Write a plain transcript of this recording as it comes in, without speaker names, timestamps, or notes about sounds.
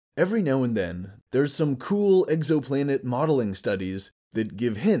Every now and then, there's some cool exoplanet modeling studies that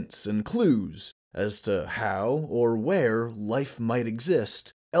give hints and clues as to how or where life might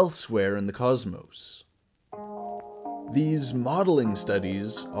exist elsewhere in the cosmos. These modeling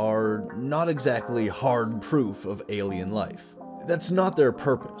studies are not exactly hard proof of alien life. That's not their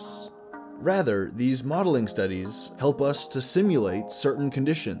purpose. Rather, these modeling studies help us to simulate certain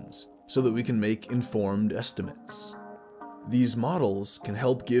conditions so that we can make informed estimates. These models can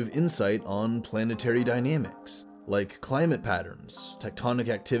help give insight on planetary dynamics, like climate patterns, tectonic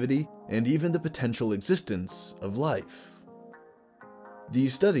activity, and even the potential existence of life.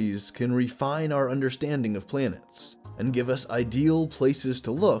 These studies can refine our understanding of planets and give us ideal places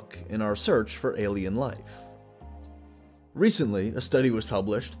to look in our search for alien life. Recently, a study was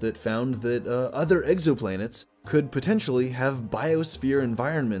published that found that other exoplanets could potentially have biosphere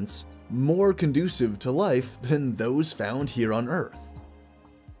environments more conducive to life than those found here on Earth.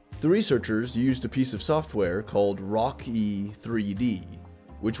 The researchers used a piece of software called Rock-E 3D,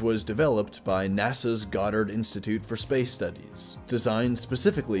 which was developed by NASA's Goddard Institute for Space Studies, designed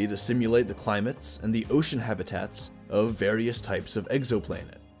specifically to simulate the climates and the ocean habitats of various types of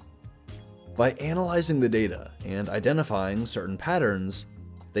exoplanet. By analyzing the data and identifying certain patterns,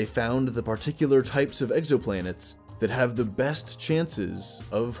 they found the particular types of exoplanets that have the best chances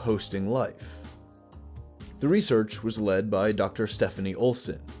of hosting life. The research was led by Dr. Stephanie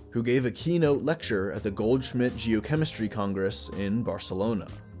Olsen, who gave a keynote lecture at the Goldschmidt Geochemistry Congress in Barcelona.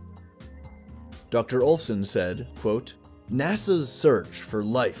 Dr. Olsen said, quote, "NASA's search for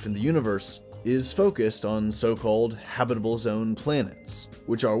life in the universe is focused on so-called habitable zone planets,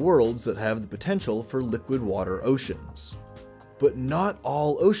 which are worlds that have the potential for liquid water oceans. But not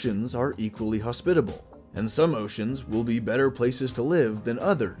all oceans are equally hospitable, and some oceans will be better places to live than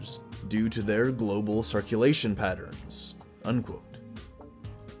others due to their global circulation patterns." Unquote.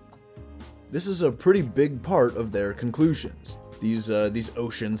 This is a pretty big part of their conclusions, these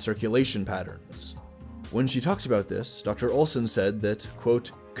ocean circulation patterns. When she talked about this, Dr. Olsen said that,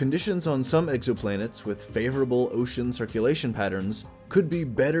 quote, "Conditions on some exoplanets with favorable ocean circulation patterns could be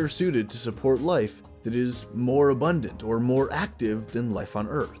better suited to support life that is more abundant or more active than life on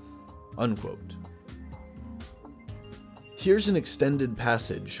Earth." Unquote. Here's an extended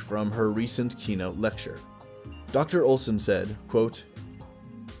passage from her recent keynote lecture. Dr. Olsen said, quote,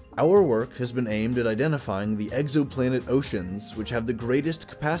 "Our work has been aimed at identifying the exoplanet oceans which have the greatest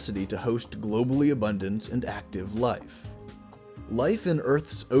capacity to host globally abundant and active life. Life in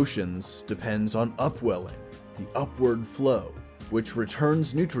Earth's oceans depends on upwelling, the upward flow, which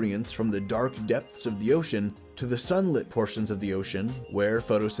returns nutrients from the dark depths of the ocean to the sunlit portions of the ocean where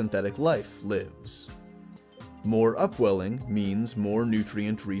photosynthetic life lives. More upwelling means more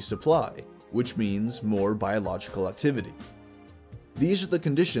nutrient resupply, which means more biological activity. These are the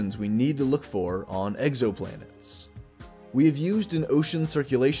conditions we need to look for on exoplanets. We have used an ocean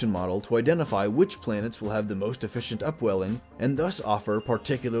circulation model to identify which planets will have the most efficient upwelling and thus offer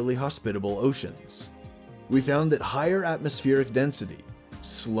particularly hospitable oceans. We found that higher atmospheric density,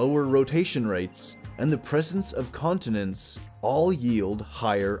 slower rotation rates, and the presence of continents all yield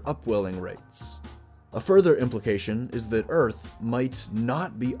higher upwelling rates. A further implication is that Earth might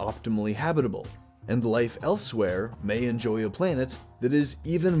not be optimally habitable, and life elsewhere may enjoy a planet that is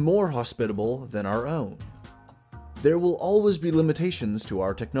even more hospitable than our own. There will always be limitations to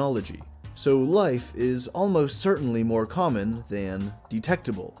our technology, so life is almost certainly more common than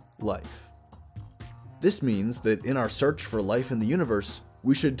detectable life. This means that in our search for life in the universe,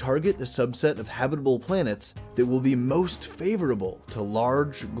 we should target the subset of habitable planets that will be most favorable to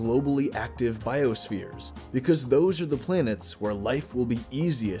large, globally active biospheres, because those are the planets where life will be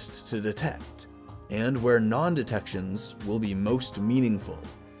easiest to detect, and where non-detections will be most meaningful."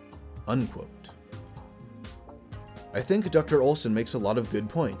 Unquote. I think Dr. Olsen makes a lot of good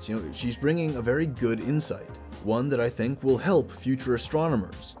points. She's bringing a very good insight, one that I think will help future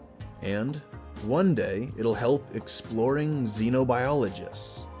astronomers, and one day it'll help exploring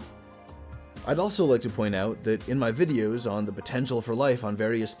xenobiologists. I'd also like to point out that in my videos on the potential for life on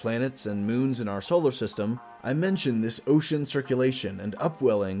various planets and moons in our solar system, I mention this ocean circulation and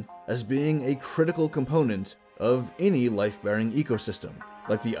upwelling as being a critical component of any life-bearing ecosystem,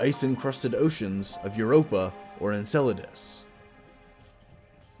 like the ice-encrusted oceans of Europa or Enceladus.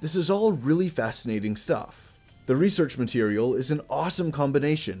 This is all really fascinating stuff. The research material is an awesome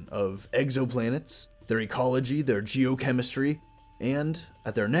combination of exoplanets, their ecology, their geochemistry, and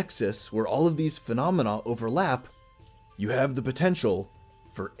at their nexus, where all of these phenomena overlap, you have the potential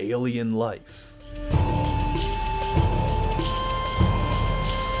for alien life.